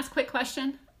one last quick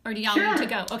question, or do y'all need to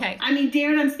go? Okay.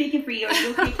 Darren, I'm speaking for you. Are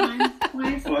you okay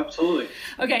time-wise? Oh, absolutely.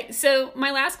 Okay. So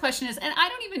my last question is, and I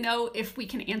don't even know if we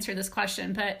can answer this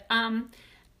question, but,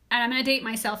 and I'm going to date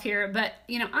myself here, but,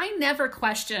 I never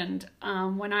questioned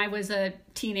when I was a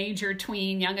teenager,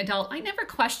 tween, young adult, I never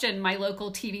questioned my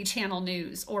local TV channel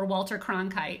news or Walter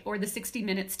Cronkite or the 60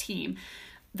 Minutes team.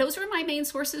 Those were my main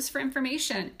sources for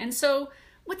information. And so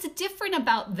what's different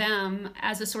about them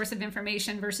as a source of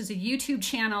information versus a YouTube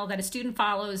channel that a student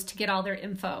follows to get all their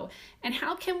info? And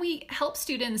how can we help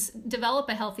students develop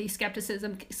a healthy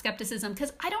skepticism?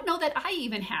 Because I don't know that I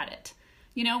even had it.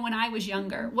 When I was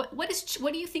younger. What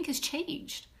do you think has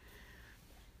changed?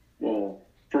 Well,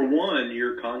 for one,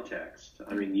 your context.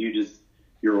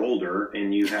 You're older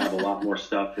and you have a lot more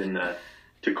stuff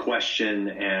to question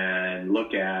and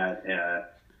look at.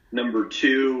 Number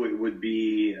two, it would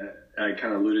be, I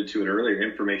kind of alluded to it earlier,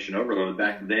 information overload.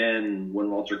 Back then,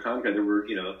 when Walter Cronkite, there were,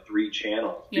 3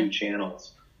 channels, 2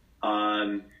 channels.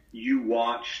 You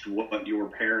watched what your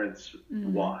parents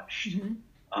watched.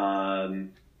 Mm-hmm.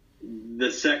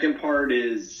 The second part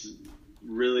is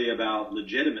really about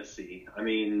legitimacy.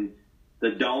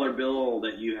 The dollar bill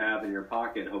that you have in your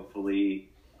pocket, hopefully,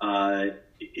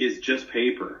 is just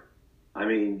paper.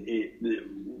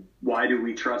 Why do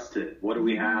we trust it? What do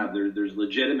we have? There's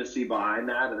legitimacy behind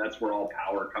that, and that's where all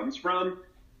power comes from.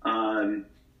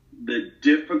 The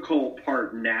difficult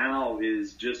part now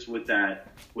is just with that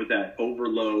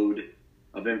overload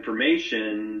of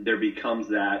information, there becomes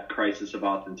that crisis of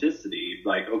authenticity.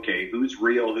 Like, okay, who's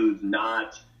real, who's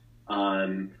not?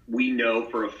 We know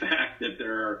for a fact that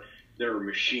there are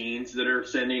machines that are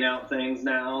sending out things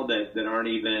now that aren't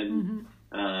even,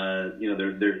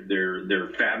 they're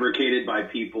fabricated by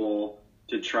people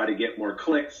to try to get more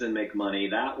clicks and make money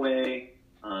that way.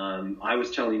 I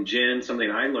was telling Jen something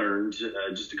I learned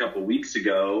just a couple of weeks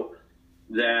ago,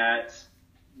 that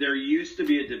there used to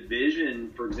be a division,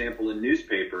 for example, in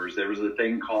newspapers. There was a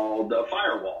thing called a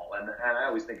firewall. And I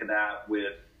always think of that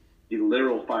with the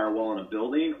literal firewall in a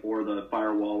building or the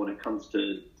firewall when it comes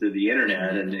to the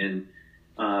internet. And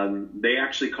they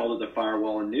actually called it the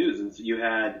firewall in news. And so you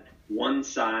had one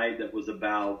side that was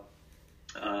about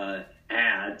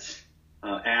ad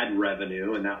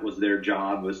revenue, and that was their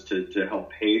job, was to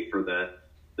help pay for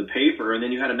the the paper. And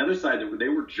then you had another side that they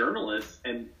were journalists,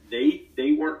 and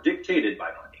they weren't dictated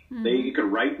by money. Mm-hmm. They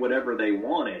could write whatever they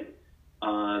wanted.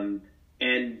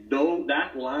 And though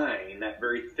that line, that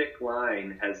very thick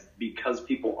line, has, because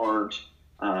people aren't,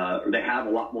 or they have a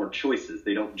lot more choices.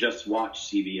 They don't just watch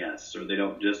CBS, or they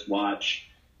don't just watch,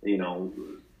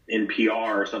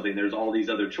 NPR or something. There's all these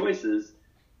other choices.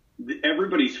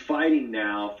 Everybody's fighting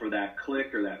now for that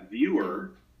click or that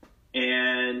viewer,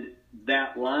 and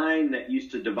that line that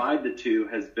used to divide the two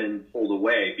has been pulled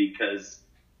away, because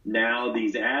now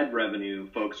these ad revenue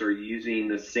folks are using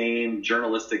the same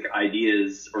journalistic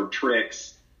ideas or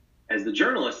tricks as the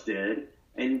journalists did,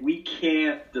 and we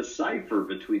can't decipher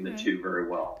between the two very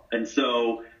well. And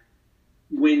so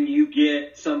when you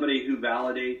get somebody who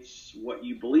validates what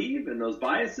you believe and those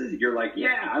biases, you're like,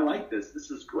 yeah, I like this.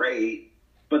 This is great.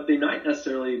 But they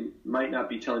might not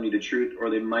be telling you the truth, or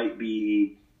they might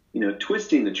be,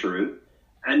 twisting the truth.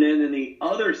 And then in the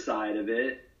other side of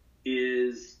it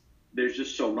is there's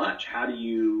just so much. How do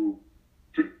you,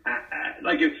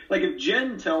 if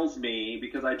Jen tells me,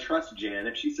 because I trust Jen,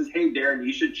 if she says, hey, Darren,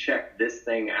 you should check this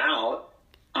thing out,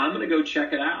 I'm going to go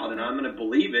check it out, and I'm going to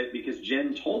believe it because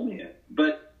Jen told me it.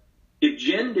 But if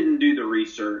Jen didn't do the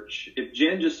research, if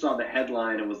Jen just saw the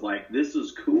headline and was like, this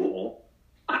is cool,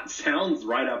 it sounds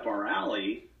right up our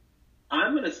alley,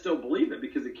 I'm going to still believe it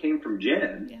because it came from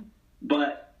Jen. Yeah.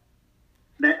 But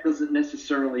that doesn't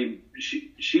necessarily,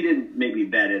 she didn't maybe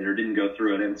vet it or didn't go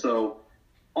through it. And so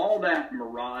all that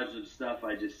mirage of stuff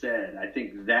I just said, I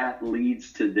think that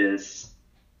leads to this.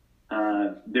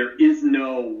 There is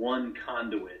no one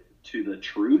conduit to the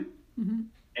truth, mm-hmm.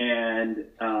 and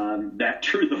that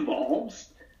truth evolves,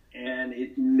 and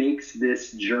it makes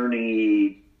this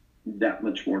journey that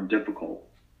much more difficult.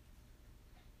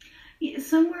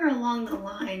 Somewhere along the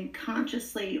line,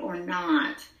 consciously or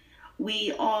not,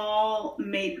 we all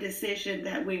made the decision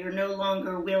that we are no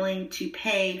longer willing to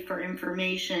pay for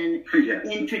information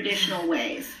in traditional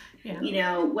ways.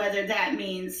 Yeah. Whether that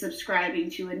means subscribing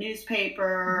to a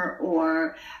newspaper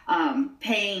or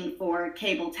paying for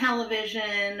cable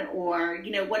television or,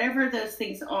 whatever those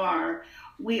things are,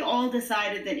 we all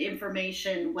decided that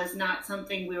information was not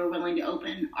something we were willing to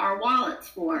open our wallets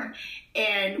for.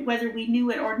 And whether we knew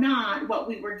it or not, what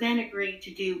we were then agreed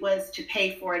to do was to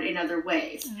pay for it in other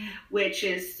ways, mm-hmm. which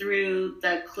is through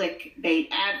the clickbait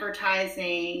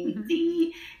advertising, mm-hmm.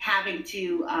 the having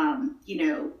to,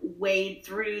 wade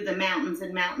through the mountains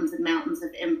and mountains and mountains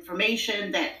of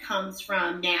information that comes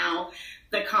from now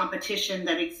the competition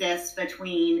that exists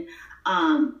between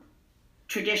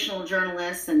traditional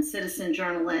journalists and citizen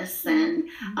journalists and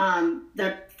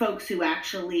the folks who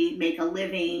actually make a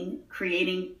living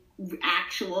creating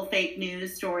actual fake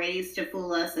news stories to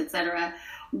fool us, etc.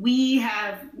 We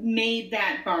have made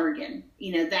that bargain.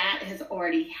 That has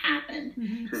already happened.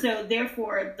 Mm-hmm. So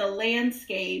therefore, the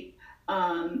landscape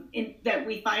that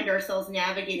we find ourselves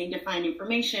navigating to find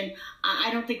information, I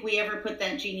don't think we ever put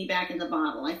that genie back in the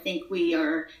bottle. I think we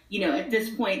are, at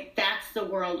this point, that's the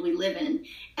world we live in.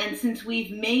 And since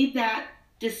we've made that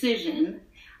decision,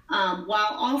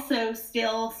 while also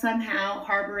still somehow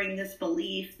harboring this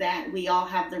belief that we all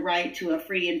have the right to a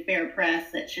free and fair press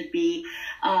that should be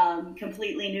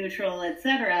completely neutral,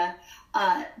 etc.,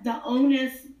 the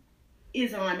onus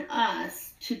is on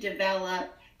us to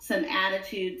develop some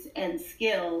attitudes and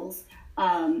skills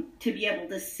to be able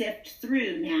to sift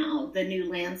through now the new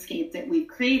landscape that we've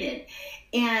created.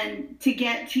 And to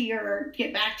get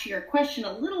back to your question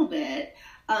a little bit,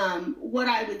 what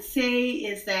I would say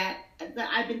is that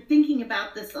I've been thinking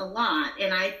about this a lot,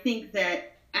 and I think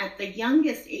that at the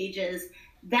youngest ages,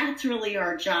 that's really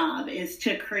our job, is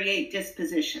to create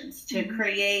dispositions, to mm-hmm.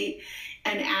 create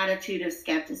an attitude of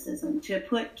skepticism, to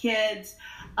put kids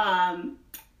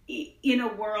in a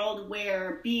world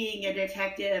where being a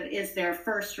detective is their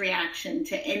first reaction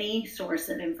to any source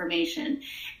of information.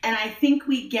 And I think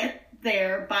we get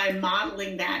there by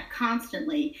modeling that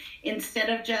constantly, instead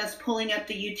of just pulling up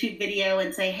the YouTube video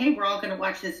and say, hey, we're all going to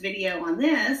watch this video on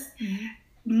this. Mm-hmm.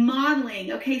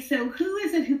 Modeling, okay, so who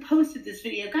is it who posted this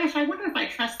video? Gosh, I wonder if I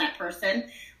trust that person.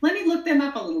 Let me look them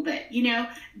up a little bit.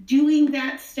 Doing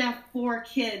that stuff for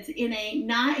kids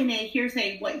not in a here's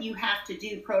a what you have to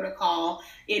do protocol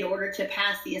in order to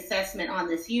pass the assessment on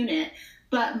this unit,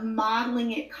 but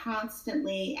modeling it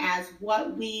constantly as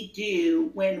what we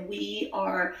do when we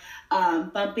are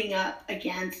bumping up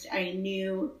against a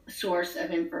new source of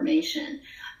information.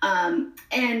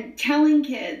 And telling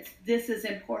kids, this is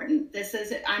important.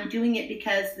 I'm doing it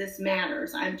because this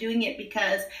matters. I'm doing it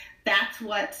because That's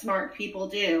what smart people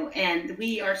do. And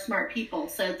we are smart people.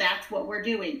 So that's what we're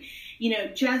doing.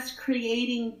 Just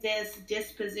creating this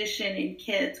disposition in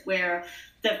kids where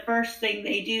the first thing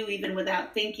they do, even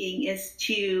without thinking, is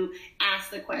to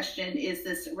ask the question, is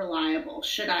this reliable?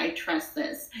 Should I trust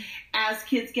this? As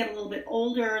kids get a little bit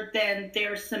older, then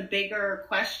there's some bigger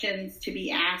questions to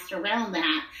be asked around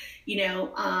that.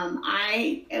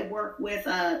 I work with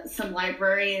some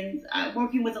librarians,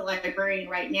 working with a librarian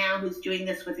right now who's doing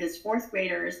this with his fourth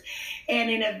graders,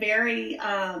 and in a very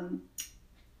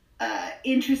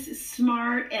interested,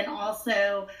 smart, and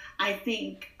also, I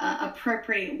think,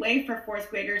 appropriate way for fourth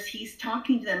graders. He's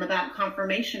talking to them about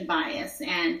confirmation bias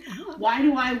and why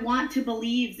do I want to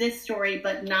believe this story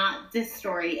but not this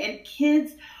story? And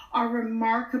kids are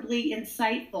remarkably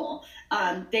insightful.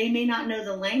 They may not know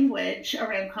the language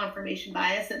around confirmation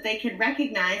bias, that they can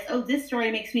recognize, oh, this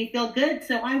story makes me feel good,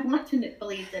 so I want to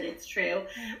believe that it's true.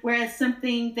 Whereas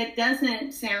something that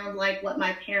doesn't sound like what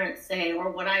my parents say or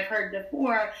what I've heard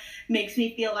before makes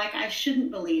me feel like I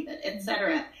shouldn't believe it,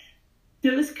 etc.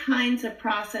 Those kinds of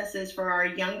processes for our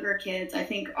younger kids, I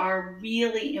think, are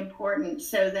really important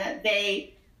so that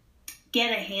they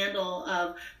get a handle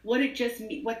of what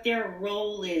their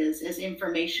role is as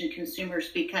information consumers,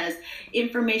 because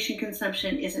information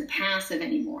consumption isn't passive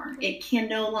anymore. It can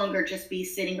no longer just be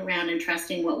sitting around and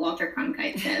trusting what Walter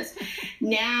Cronkite says.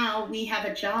 Now we have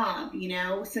a job,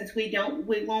 since we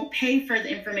won't pay for the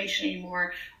information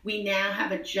anymore. We now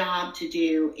have a job to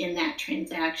do in that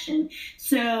transaction.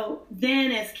 So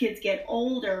then as kids get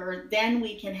older, then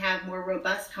we can have more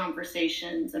robust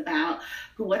conversations about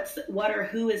who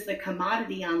is the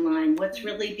commodity online, what's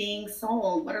really being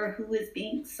sold, who is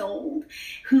being sold,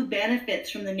 who benefits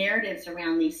from the narratives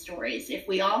around these stories. If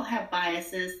we all have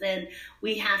biases, then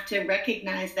we have to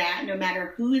recognize that no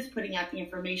matter who is putting out the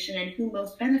information and who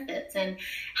most benefits, and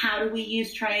how do we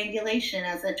use triangulation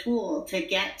as a tool to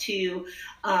get to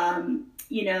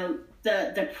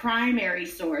the primary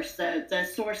source, the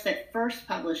source that first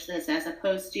published this, as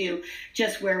opposed to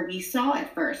just where we saw it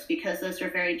first, because those are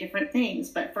very different things.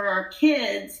 But for our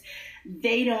kids,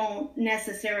 they don't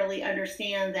necessarily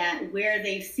understand that where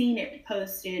they've seen it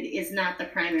posted is not the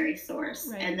primary source,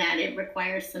 right, and that it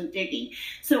requires some digging.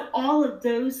 So all of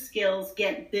those skills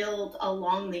get built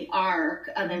along the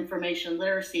arc of information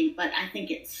literacy, but I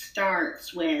think it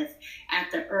starts with,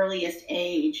 at the earliest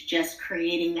age, just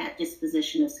creating that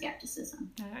disposition of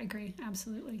skepticism. I agree,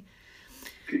 absolutely.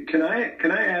 Can I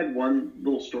add one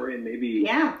little story, and maybe...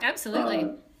 Yeah, absolutely.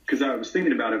 Because I was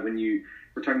thinking about it when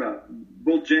we're talking about,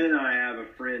 both Jen and I have a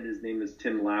friend, his name is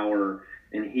Tim Lauer,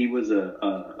 and he was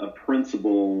a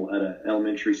principal at an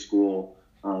elementary school.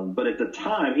 But at the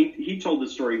time, he told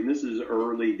this story, and this is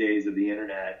early days of the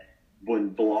internet,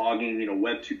 when blogging,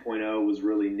 Web 2.0 was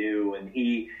really new, and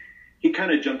he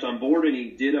kind of jumped on board and he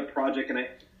did a project, and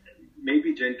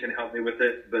maybe Jen can help me with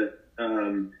it, but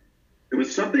it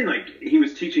was something like, he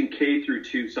was teaching K through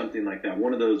 2, something like that,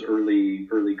 one of those early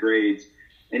grades.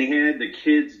 And he had the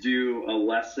kids do a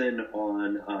lesson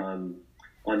on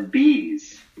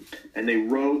bees, and they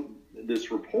wrote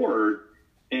this report,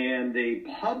 and they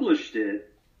published it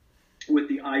with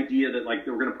the idea that, like,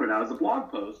 they were going to put it out as a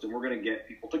blog post, and we're going to get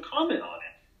people to comment on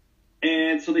it.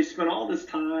 And so they spent all this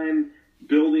time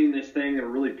building this thing. They were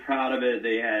really proud of it.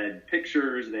 They had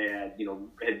pictures. They had,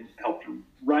 had helped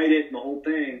write it and the whole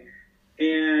thing.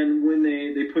 And when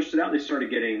they pushed it out, they started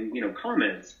getting,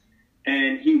 comments.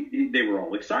 And they were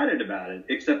all excited about it,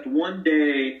 except one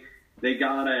day they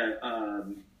got a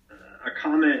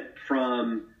comment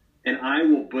from, and I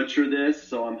will butcher this,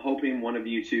 so I'm hoping one of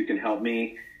you two can help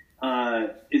me.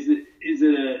 Is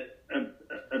it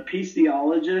a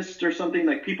pisciologist or something,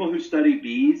 like people who study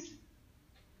bees?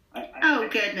 Oh,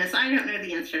 goodness. I don't know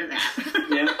the answer to that.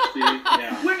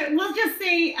 Yeah. We'll just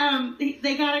say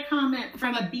they got a comment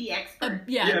from a bee expert.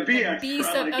 A bee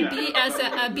expert.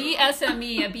 A bee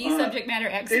SME, a bee subject matter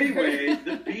expert. Anyway,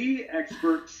 the bee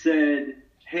expert said,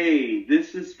 hey,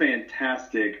 this is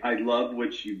fantastic. I love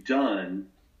what you've done,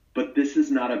 but this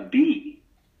is not a bee.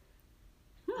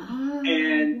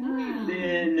 And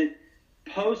then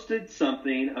posted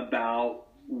something about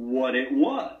what it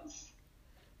was.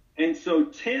 And so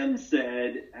Tim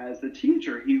said, as the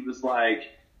teacher, he was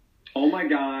like, oh my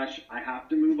gosh, I have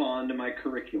to move on to my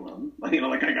curriculum. I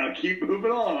got to keep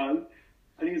moving on.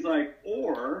 And he's like,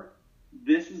 or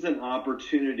this is an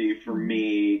opportunity for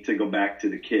me to go back to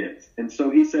the kids. And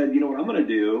so he said, what I'm going to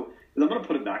do is I'm going to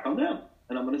put it back on them.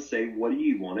 And I'm going to say, what do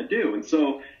you want to do? And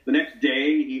so the next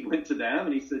day he went to them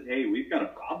and he said, hey, we've got a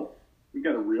problem. We've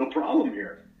got a real problem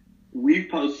here. We've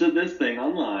posted this thing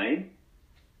online,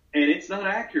 and it's not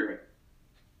accurate.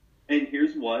 and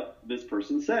here's what this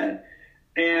person said.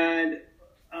 And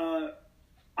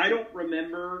I don't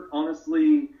remember,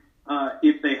 honestly,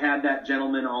 if they had that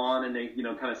gentleman on and they,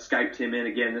 kind of Skyped him in.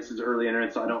 Again, this is early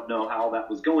internet, so I don't know how that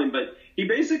was going. But he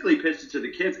basically pitched it to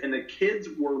the kids, and the kids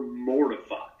were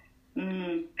mortified.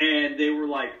 Mm-hmm. And they were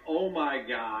like, oh, my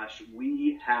gosh,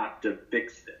 we have to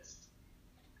fix this.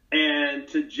 And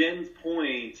to Jen's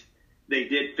point, they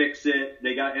did fix it.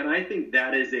 And I think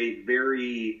that is a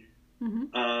very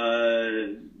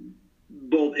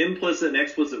both implicit and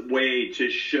explicit way to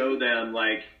show them,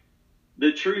 like,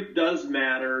 the truth does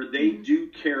matter. They do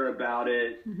care about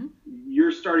it. Mm-hmm.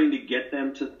 You're starting to get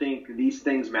them to think these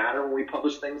things matter when we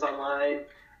publish things online.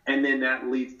 And then that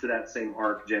leads to that same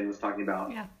arc Jen was talking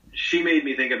about. Yeah. She made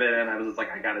me think of it, and I was just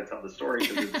like, I got to tell the story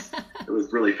because it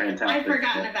was really fantastic. I'd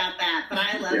forgotten about that, but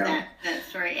I love that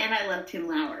story. And I love Tim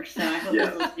Lauer, so I hope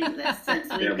he's listening to this.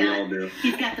 Since we all do.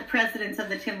 He's got the presidents of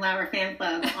the Tim Lauer fan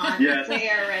club on the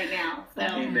air right now. So.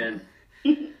 Amen.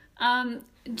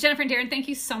 Jennifer and Darren, thank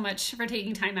you so much for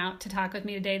taking time out to talk with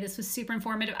me today. This was super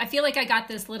informative. I feel like I got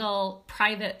this little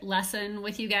private lesson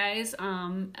with you guys,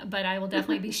 but I will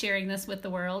definitely be sharing this with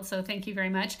the world, so thank you very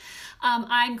much.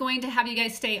 I'm going to have you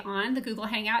guys stay on the Google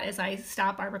Hangout as I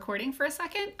stop our recording for a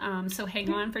second, so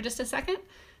hang on for just a second.